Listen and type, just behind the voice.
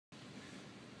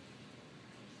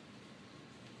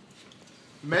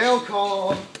Mail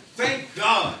call. Thank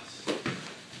God.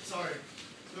 Sorry,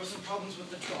 there were some problems with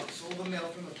the truck, so all the mail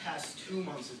from the past 2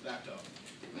 months is backed up.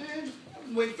 Man, I've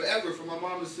been waiting forever for my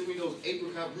mom to send me those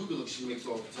apricot rugula she makes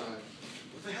all the time.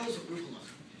 What the hell is a rugula?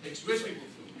 It's rich people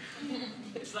food.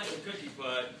 It's like a cookie,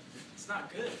 but it's not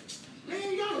good.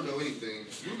 Man, y'all don't know anything.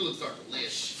 Rugulas are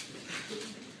delish.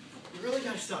 You really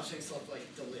gotta stop saying stuff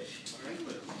like delish, alright?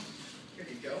 Here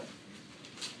you go.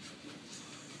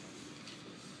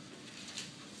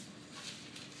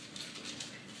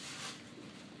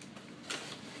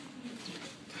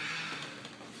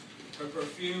 Her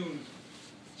perfume.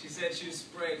 She said she would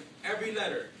spray every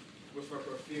letter with her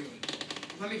perfume.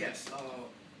 Let me guess,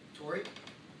 Tori?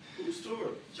 Who's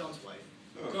Tori? John's wife.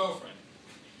 Oh. Girlfriend.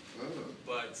 Oh.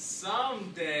 But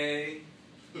someday...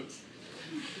 Dear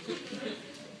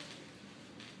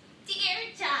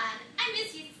John, I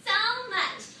miss you so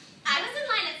much. I was in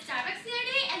line at Starbucks the other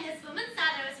day, and this woman saw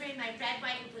that I was wearing my red,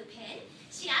 white, and blue pin.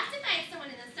 She asked if I had someone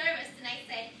in the service, and I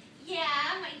said,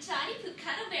 yeah, my Johnny Poo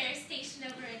Cuddlebear is stationed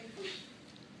over in...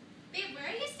 Babe, where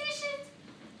are you stationed?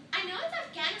 I know it's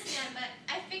Afghanistan, but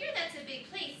I figured that's a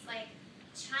big place, like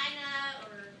China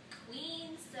or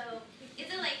Queens, so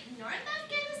is it like North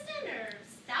Afghanistan or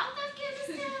South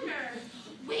Afghanistan or...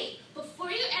 Wait,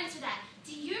 before you answer that,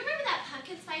 do you remember that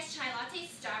pumpkin spice chai latte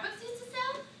Starbucks used to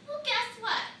sell? Well, guess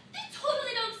what? They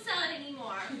totally don't sell it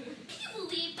anymore. Can you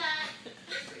believe that?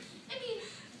 I mean,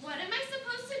 what am I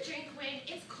supposed to drink when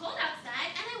it's cold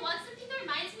outside and I want something that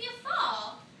reminds me of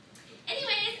fall?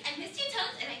 Anyways, I missed you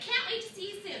totes and I can't wait to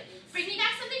see you soon. Bring me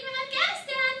back something from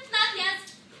Afghanistan. Love,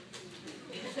 yes.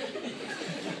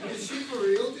 Is she for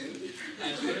real, dude?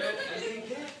 As good as they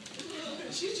get.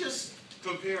 Did she just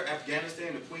compare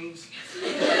Afghanistan to Queens?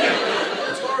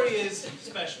 Tori is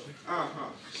special.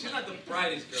 Uh-huh. She's not the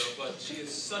brightest girl, but she has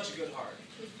such a good heart.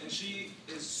 And she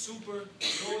is super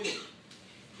loyal. Here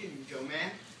you go,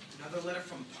 man. Another letter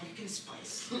from Pumpkin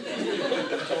Spice.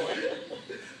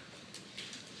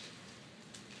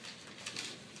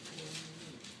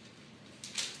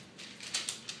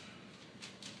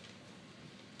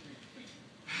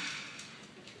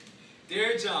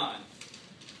 Dear John,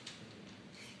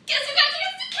 Guess who got to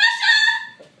Kesha?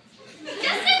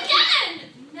 Guess again.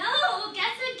 No,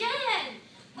 guess again.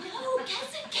 No,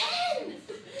 guess again.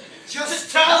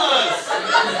 Just tell us!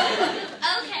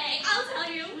 Okay, I'll tell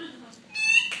you.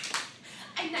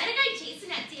 I met a guy,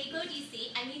 Jason, at Dayglow,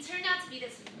 DC, and he turned out to be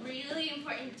this really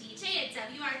important DJ at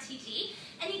WRTG,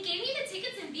 and he gave me the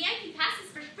tickets and VIP passes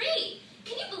for free.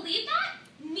 Can you believe that?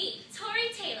 Me, Tori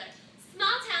Taylor,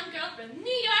 small-town girl from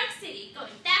New York City,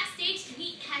 going backstage to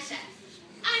meet Kesha.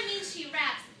 I mean, she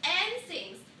raps and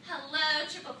sings. Hello,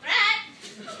 Triple Threat.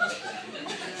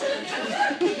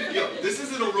 Yo, this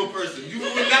isn't a real person. You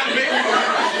would not make her.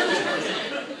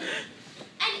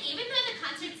 And even though the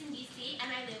concert's in DC and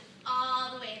I live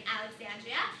all the way in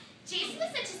Alexandria, Jason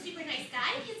is such a super nice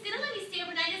guy, he's gonna let me stay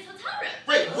overnight in his hotel room.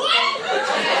 Wait, what?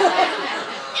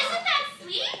 Isn't that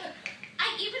sweet?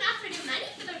 I even offered him money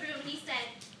for the room and he said,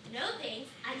 no thanks,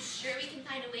 I'm sure we can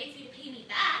find a way for you to pay me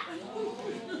back. I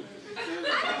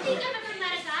don't think I've ever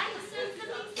met a guy who says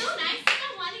something so nice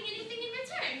without wanting anything in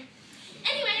return.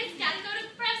 Anyways, gotta go to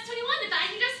Forever 21 to buy a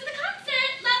new dress for the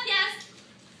concert. Love, yes.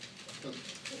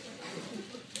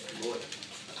 Lord.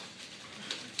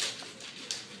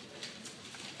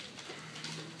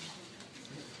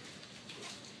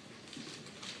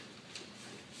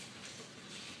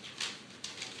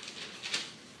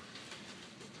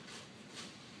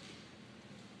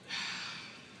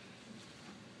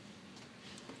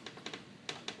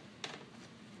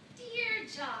 Dear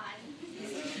John,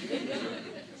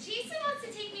 Jason wants to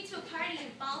take me to a party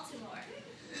in Baltimore.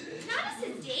 Not as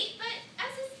his date, but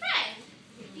as his friend.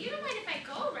 You don't mind if I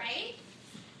go, right?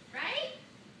 Right?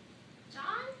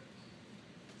 John?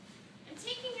 I'm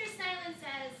taking your silence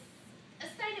as a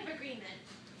sign of agreement.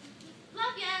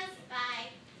 Love yas. Bye.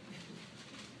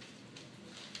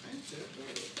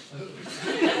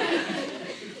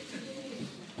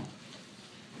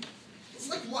 It's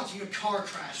like watching a car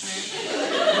crash,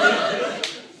 man.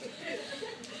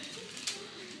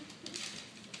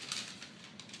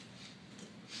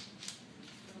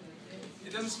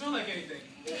 it doesn't smell like anything.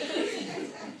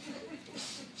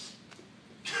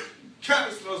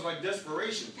 Travis smells like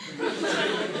desperation.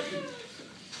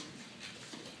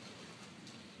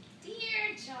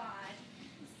 Dear John,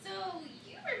 so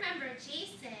you remember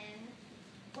Jason.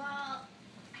 Well,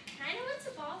 I kind of went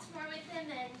to Baltimore with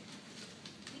him and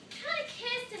we kind of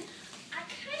kissed and I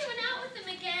kind of went out with him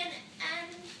again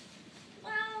and,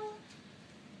 well,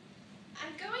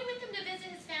 I'm going with him to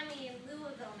visit his family in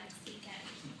Louisville next weekend.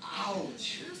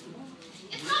 Ouch.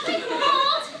 It's not my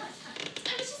fault!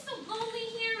 I'm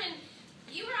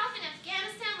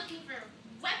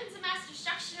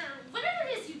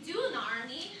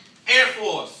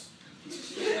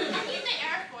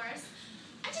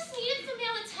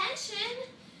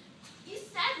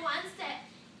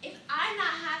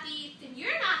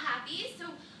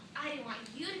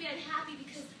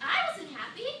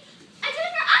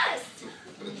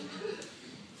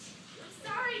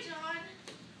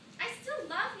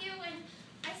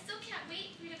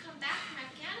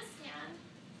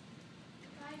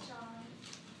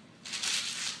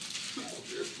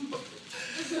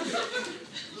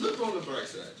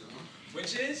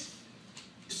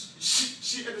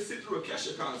she had to sit through a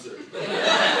Kesha concert.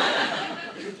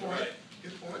 Good point. Right.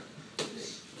 Good point.